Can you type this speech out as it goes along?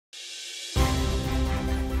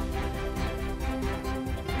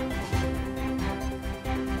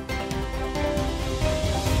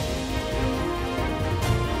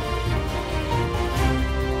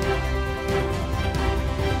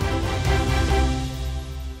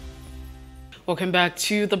Welcome back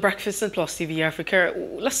to the Breakfast and Plus TV Africa.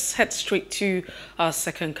 Let's head straight to our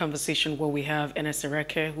second conversation where we have Ernest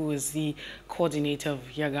Ereke, who is the coordinator of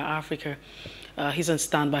YIAGA Africa. He's on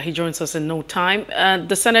standby. He joins us in no time.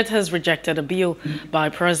 The Senate has rejected a bill by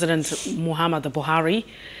President Muhammad Buhari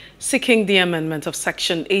seeking the amendment of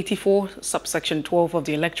Section 84, subsection 12 of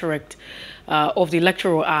the Electoral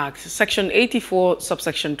Act. Section 84,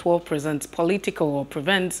 subsection 12 prevents political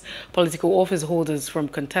office holders from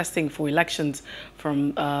contesting for elections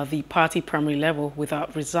from the party primary level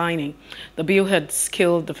without resigning. The bill had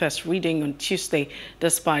scaled the first reading on Tuesday,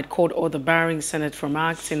 despite court order barring Senate from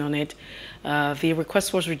acting on it. The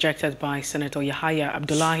request was rejected by Senator Yahya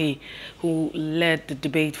Abdullahi, who led the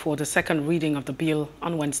debate for the second reading of the bill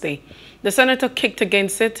on Wednesday. The senator kicked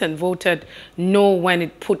against it and voted no when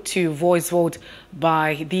it put to voice vote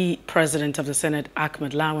by the president of the Senate,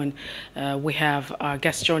 Ahmed Lawan. We have our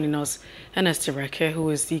guest joining us, Ernest Ereke, who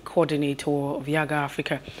is the coordinator of YIAGA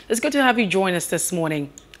Africa. It's good to have you join us this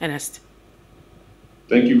morning, Ernest.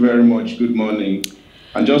 Thank you very much. Good morning.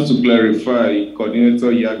 And just to clarify, Coordinator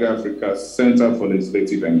YIAGA Africa Center for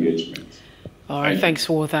Legislative Engagement. All right, thanks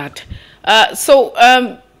for that.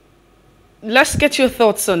 Let's get your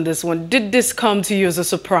thoughts on this one. Did this come to you as a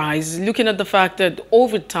surprise, looking at the fact that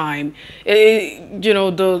over time,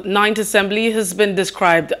 the Ninth Assembly has been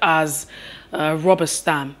described as a rubber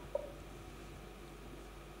stamp?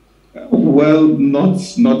 Well,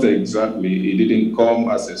 not exactly. It didn't come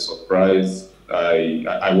as a surprise.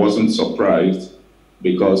 I wasn't surprised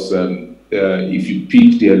because if you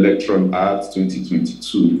pick the Electoral Act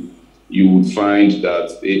 2022, you would find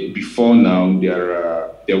that before now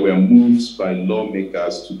there were moves by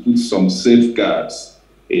lawmakers to put some safeguards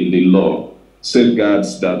in the law,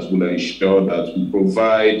 safeguards that will ensure that we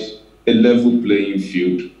provide a level playing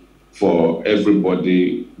field for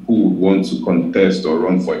everybody who would want to contest or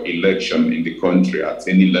run for election in the country at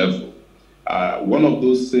any level. One of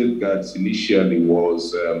those safeguards initially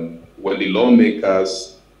was when the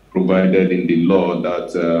lawmakers provided in the law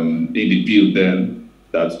that in the bill then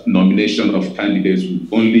that nomination of candidates would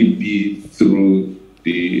only be through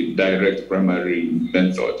the direct primary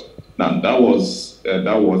method. Now that was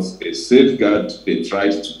a safeguard they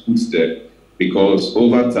tried to put there because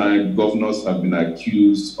over time governors have been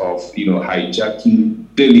accused of hijacking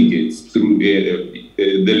delegates through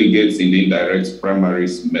delegates in the indirect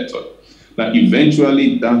primaries method. Now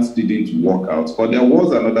eventually that didn't work out, but there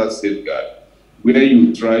was another safeguard where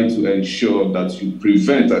you try to ensure that you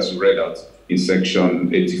prevent, as you read out in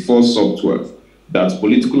Section 84 sub 12, that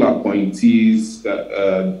political appointees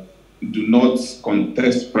do not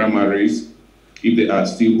contest primaries if they are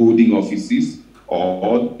still holding offices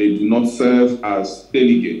or they do not serve as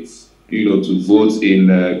delegates, to vote in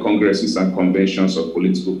congresses and conventions of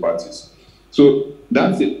political parties. So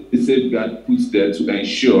that's a safeguard put there to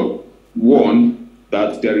ensure, one,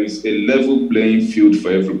 that there is a level playing field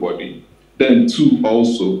for everybody. Then two,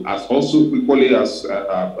 also equally as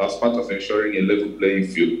part of ensuring a level playing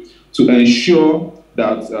field, to ensure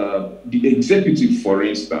that the executive, for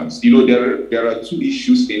instance, there are two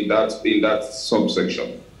issues in that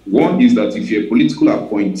subsection. One is that if you're a political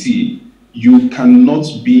appointee, you cannot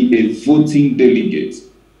be a voting delegate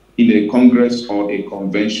in a congress or a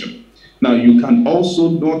convention. Now, you can also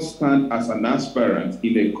not stand as an aspirant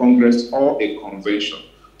in a congress or a convention.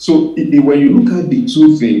 So when you look at the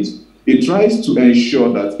two things, it tries to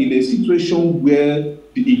ensure that in a situation where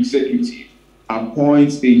the executive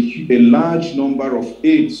appoints a large number of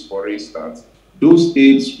aides, for instance, those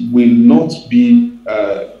aides will not be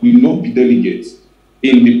delegates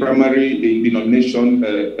in the nomination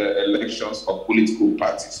elections of political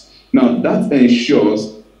parties. Now that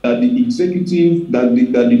ensures that the executive, that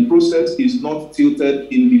the process is not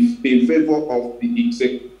tilted in favor of the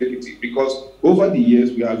executive, because over the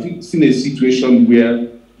years we have seen a situation where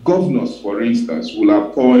governors, for instance, will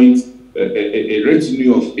appoint a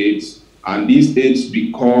retinue of aides, and these aides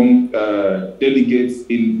become delegates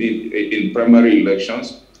in primary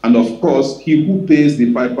elections. And of course, he who pays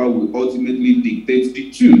the piper will ultimately dictate the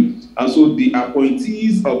tune. And so the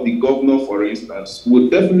appointees of the governor, for instance, will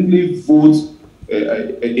definitely vote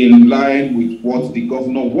in line with what the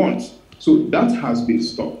governor wants. So that has been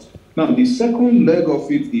stopped. Now, the second leg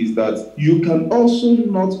of it is that you can also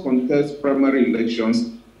not contest primary elections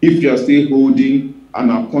if you are still holding an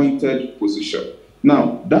appointed position.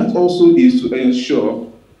 Now, that also is to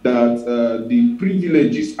ensure that the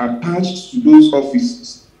privileges attached to those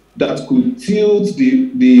offices that could tilt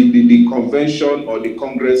the convention or the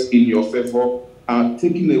congress in your favor are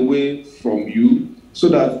taken away from you, so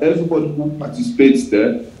that everybody who participates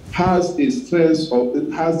there has a sense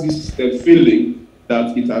of, has this feeling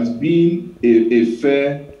that it has been a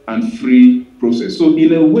fair and free process. So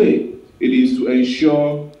in a way, it is to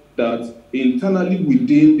ensure that internally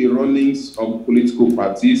within the runnings of political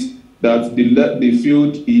parties, that the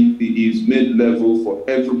field is made level for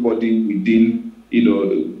everybody within,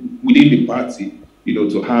 within the party,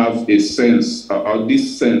 to have a sense, or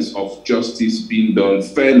this sense of justice being done,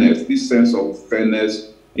 fairness, this sense of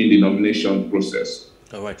fairness in the nomination process.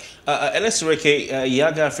 All right, Ernest, Ereke,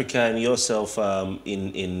 YIAGA Africa, and yourself,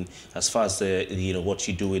 in as far as the what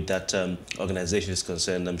you do with that organization is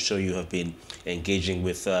concerned, I'm sure you have been engaging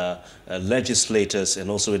with legislators and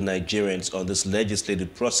also with Nigerians on this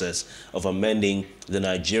legislative process of amending the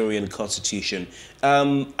Nigerian constitution.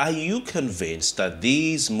 Are you convinced that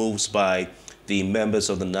these moves by the members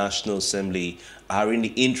of the National Assembly are in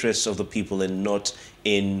the interests of the people and not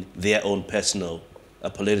in their own personal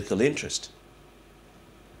political interest?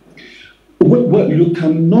 Well, you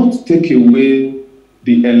cannot take away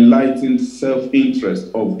the enlightened self-interest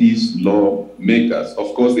of these lawmakers.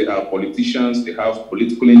 Of course, they are politicians, they have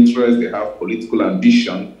political interest, they have political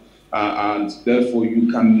ambition, and therefore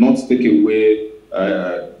you cannot take away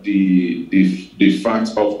the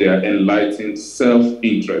fact of their enlightened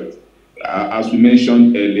self-interest. As we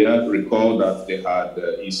mentioned earlier, recall that they had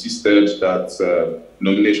insisted that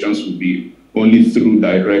nominations would be only through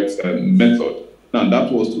direct method. Now,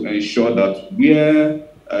 that was to ensure that where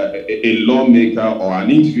a lawmaker or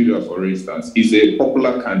an individual, for instance, is a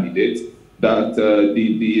popular candidate, that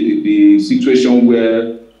the situation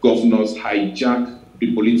where governors hijack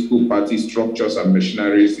the political party structures and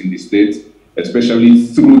machineries in the state, especially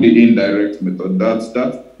through the indirect method,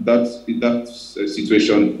 that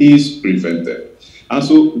situation is prevented. And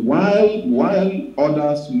so while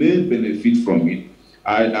others may benefit from it,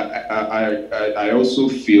 I also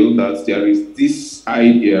feel that there is this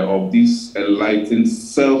idea of this enlightened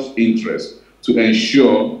self-interest to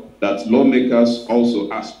ensure that lawmakers also,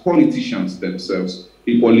 as politicians themselves,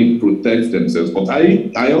 equally protect themselves. But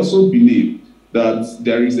I also believe that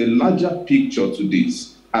there is a larger picture to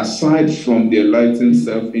this, aside from the enlightened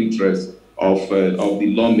self-interest of the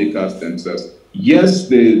lawmakers themselves. Yes,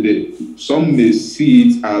 some may see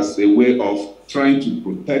it as a way of trying to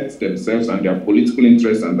protect themselves and their political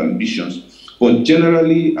interests and ambitions. But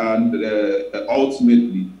generally and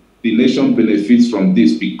ultimately, the nation benefits from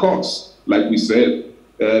this because, like we said,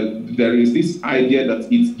 there is this idea that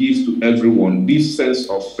it gives to everyone this sense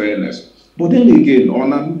of fairness. But then again,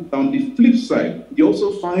 on the flip side, you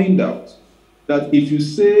also find out that if you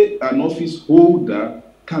say an office holder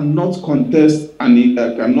cannot contest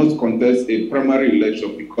a primary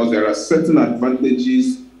election because there are certain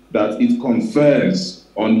advantages that it confers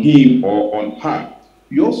on him or on her.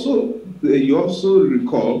 You also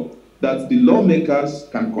recall that the lawmakers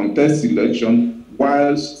can contest election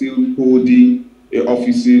while still holding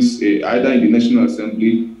offices either in the National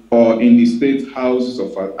Assembly or in the state houses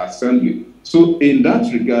of assembly. So in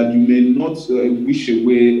that regard, you may not wish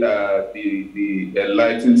away the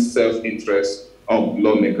enlightened self-interest of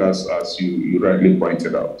lawmakers, as you rightly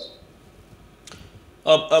pointed out.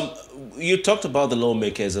 You talked about the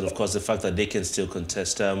lawmakers and, of course, the fact that they can still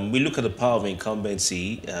contest. We look at the power of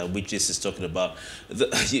incumbency, which this is talking about.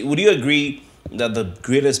 Would you agree that the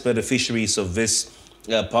greatest beneficiaries of this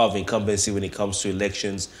power of incumbency when it comes to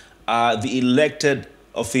elections are the elected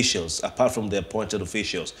officials, apart from the appointed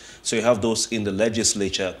officials? So you have those in the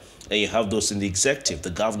legislature and you have those in the executive, the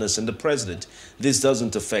governors and the president. This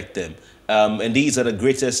doesn't affect them. And these are the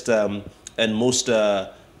greatest and most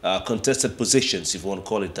contested positions, if you want to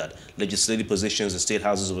call it that. Legislative positions, the state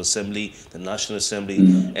houses of assembly, the National Assembly,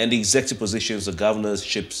 and the executive positions, the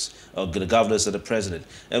governorships, the governors and the president.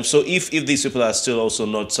 So if these people are still also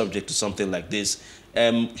not subject to something like this,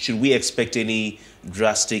 should we expect any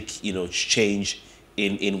drastic, change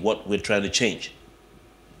in what we're trying to change?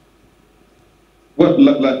 Well,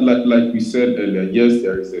 like we said earlier, yes,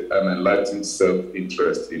 there is an enlightened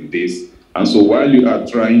self-interest in this. And so while you are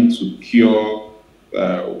trying to cure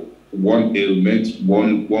one ailment,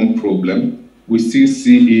 one problem, we still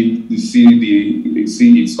see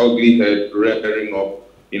its ugly head rearing up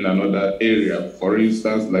in another area. For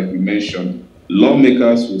instance, like we mentioned,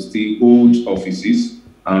 lawmakers will still hold offices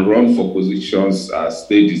and run for positions as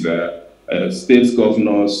they desire, state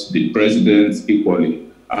governors, the president equally.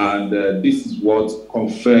 And this is what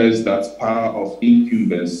confers that power of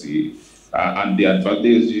incumbency and the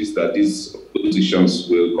advantages that these positions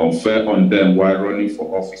will confer on them while running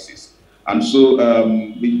for offices. And so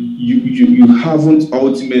you haven't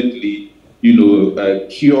ultimately,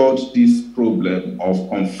 cured this problem of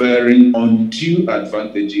conferring undue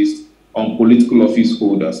advantages on political office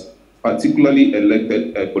holders. particularly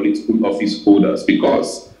elected political office holders,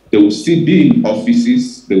 because they will still be in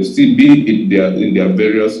offices, they will still be in their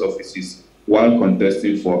various offices while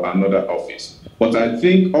contesting for another office. But I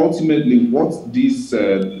think ultimately what this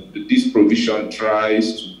provision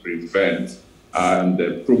tries to prevent,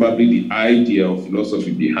 and probably the idea or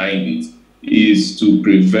philosophy behind it, is to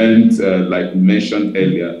prevent, like we mentioned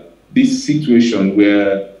earlier, this situation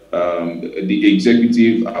where the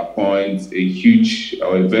executive appoints a huge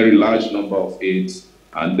or a very large number of aides,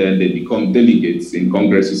 and then they become delegates in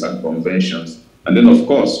congresses and conventions. And then, of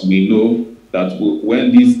course, we know that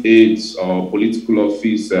when these aides or political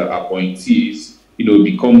office appointees,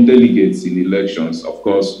 become delegates in elections, of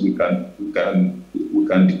course, we can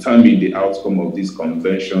determine the outcome of these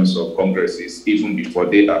conventions or congresses even before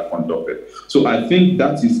they are conducted. So I think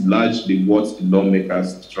that is largely what the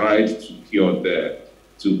lawmakers tried to cure there,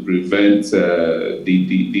 to prevent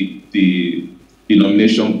the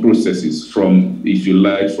nomination processes from, if you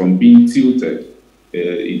like, from being tilted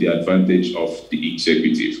in the advantage of the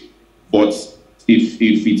executive. But if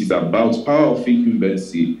it is about power of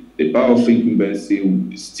incumbency, the power of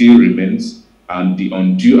incumbency still remains, and the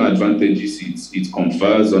undue advantages it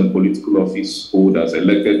confers on political office holders,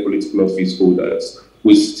 elected political office holders,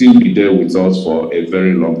 will still be there with us for a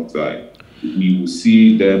very long time. We will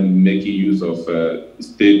see them making use of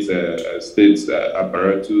state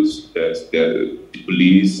apparatus, the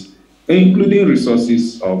police, including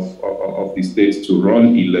resources of the state to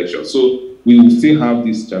run elections. So we will still have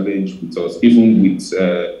this challenge with us, even with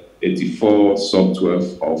 84 sub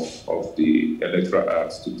 12 of the Electoral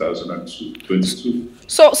Act 2022.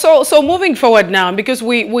 So moving forward now, because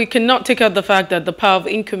we cannot take out the fact that the power of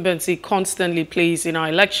incumbency constantly plays in our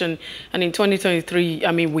election, and in 2023,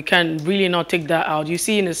 I mean, we can really not take that out. You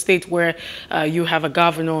see in a state where you have a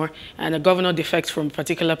governor, and a governor defects from a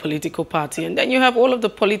particular political party, and then you have all of the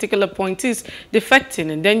political appointees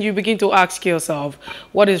defecting, and then you begin to ask yourself,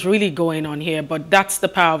 what is really going on here? But that's the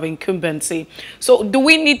power of incumbency. So do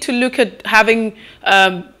we need to look at having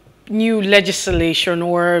new legislation,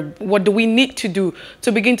 or what do we need to do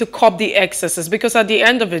to begin to curb the excesses? Because at the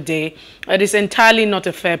end of the day, it is entirely not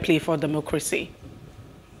a fair play for democracy.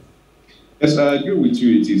 Yes, I agree with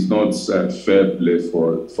you. It is not fair play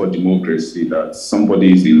for democracy that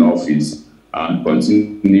somebody is in office and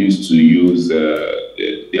continues to use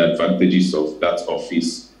the advantages of that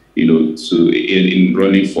office, in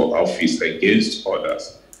running for office against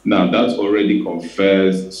others. Now, that already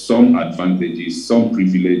confers some advantages, some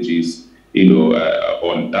privileges,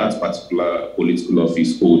 on that particular political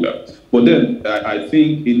office holder. But then I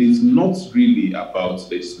think it is not really about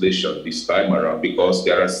legislation this time around, because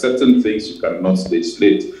there are certain things you cannot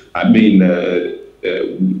legislate. I mean,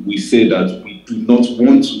 we say that we do not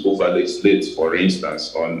want to over-legislate, for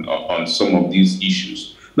instance, on some of these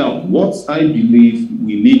issues. Now, what I believe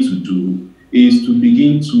we need to do is to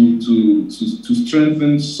begin to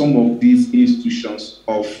strengthen some of these institutions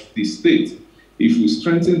of the state. If we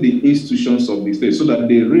strengthen the institutions of the state so that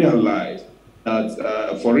they realize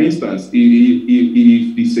that, for instance, if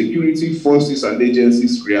the security forces and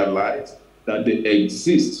agencies realize that they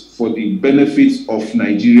exist for the benefits of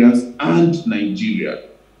Nigerians and Nigeria,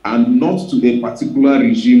 and not to a particular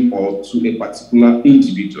regime or to a particular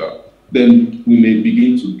individual, then we may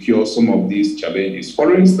begin to cure some of these challenges.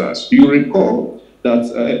 For instance, you recall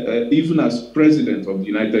that even as President of the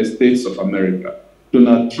United States of America,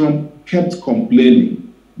 Donald Trump kept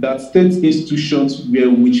complaining that state institutions were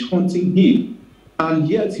witch hunting him. And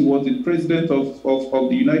yet he was the President of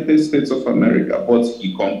the United States of America. But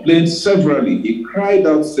he complained severally, he cried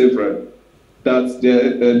out severally, that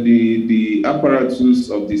the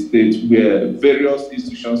apparatus of the state, where various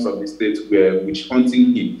institutions of the state were witch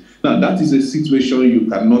hunting him. Now, that is a situation you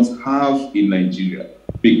cannot have in Nigeria,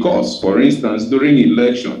 because, for instance, during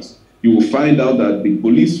elections, you will find out that the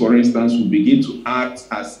police, for instance, will begin to act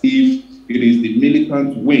as if it is the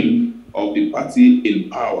militant wing of the party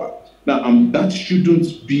in power. Now, that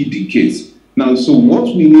shouldn't be the case. Now, so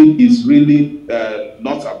what we need is really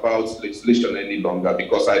not about legislation any longer,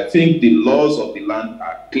 because I think the laws of the land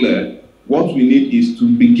are clear. What we need is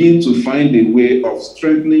to begin to find a way of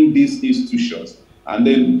strengthening these institutions and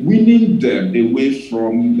then winning them away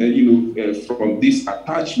from, from this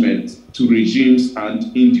attachment to regimes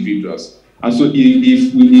and individuals. And so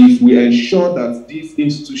if we ensure that these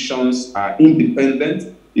institutions are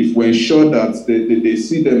independent, if we ensure that they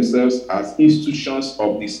see themselves as institutions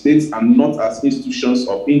of the states and not as institutions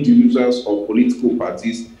of individuals or political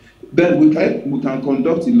parties, then we can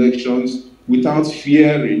conduct elections without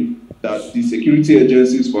fearing that the security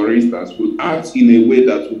agencies, for instance, will act in a way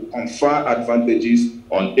that will confer advantages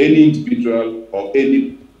on any individual or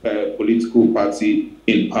any political party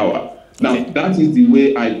in power. Now, that is the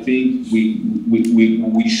way I think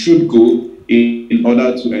we should go in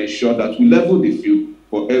order to ensure that we level the field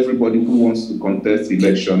for everybody who wants to contest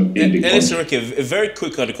election in the country. Ereke, very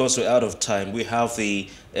quickly, because we're out of time, we have the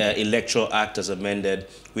Electoral Act as amended,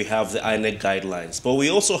 we have the INEC guidelines, but we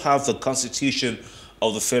also have the Constitution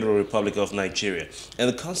of the Federal Republic of Nigeria. And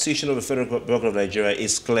the Constitution of the Federal Republic of Nigeria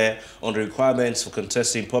is clear on the requirements for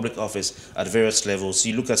contesting public office at various levels.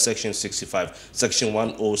 You look at Section 65, Section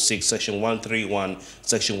 106, Section 131,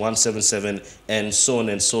 Section 177, and so on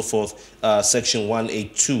and so forth, Section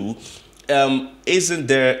 182. Isn't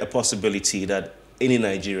there a possibility that any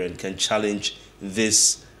Nigerian can challenge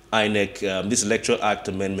this INEC, this Electoral Act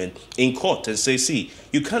amendment in court and say, see,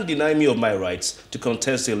 you can't deny me of my rights to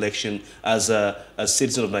contest the election as a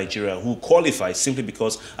citizen of Nigeria who qualifies simply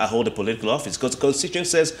because I hold a political office? Because the Constitution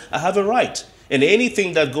says I have a right. And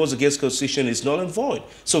anything that goes against the Constitution is null and void.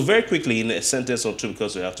 So very quickly, in a sentence or two,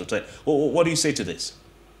 because we have to time, what do you say to this?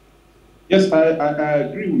 Yes, I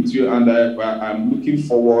agree with you, and I'm looking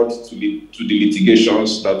forward to the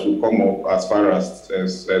litigations that will come up as far as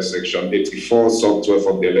Section 84, Sub 12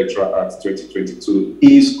 of the Electoral Act 2022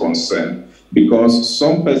 is concerned, because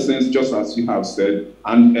some persons, just as you have said,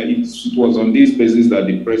 and it was on this basis that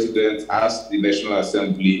the President asked the National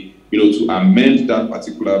Assembly, to amend that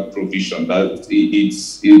particular provision, that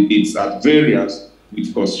it's at variance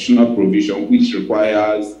with constitutional provision, which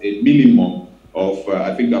requires a minimum of,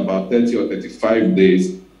 I think, about 30 or 35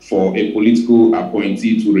 days for a political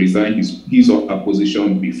appointee to resign his or her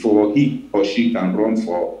position before he or she can run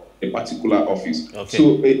for a particular office. Okay.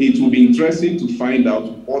 So it will be interesting to find out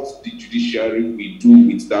what the judiciary will do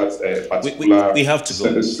with that particular we have to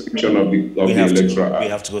go. section of the Electoral Act. We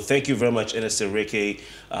have to go. Thank you very much, Ernest Ereke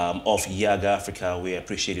of YIAGA Africa. We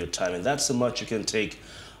appreciate your time. And that's so much you can take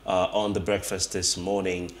on the breakfast this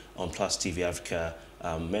morning on Plus TV Africa.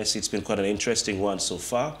 Mercy, it's been quite an interesting one so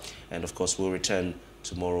far. And of course, we'll return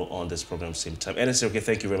tomorrow on this program, same time. Ernest, okay,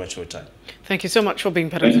 thank you very much for your time. Thank you so much for being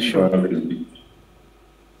part of the show.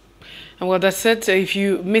 And well, that's it. If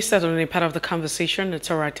you missed out on any part of the conversation, it's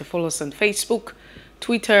all right to follow us on Facebook,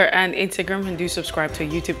 Twitter, and Instagram, and do subscribe to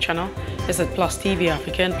our YouTube channel. It's at Plus TV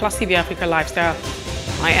Africa and Plus TV Africa Lifestyle.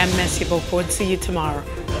 I am Mercy Boko, and see you tomorrow.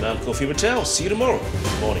 And I'm Kofi Patel. See you tomorrow.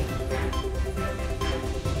 Good morning.